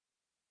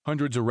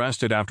Hundreds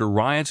arrested after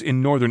riots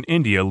in northern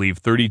India leave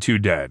 32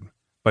 dead.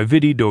 By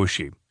Vidhi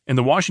Doshi in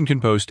the Washington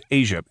Post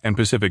Asia and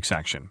Pacific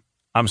section.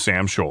 I'm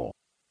Sam Scholl.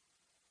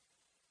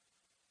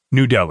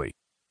 New Delhi.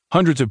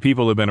 Hundreds of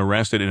people have been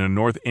arrested in a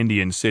North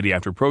Indian city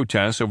after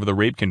protests over the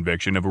rape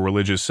conviction of a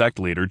religious sect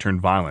leader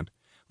turned violent,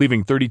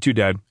 leaving 32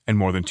 dead and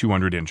more than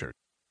 200 injured.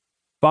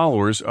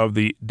 Followers of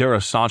the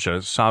Derasacha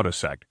Sauda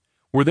sect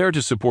were there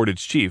to support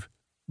its chief,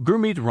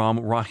 Gurmeet Ram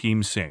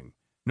Rahim Singh,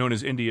 known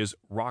as India's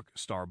rock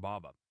star Baba.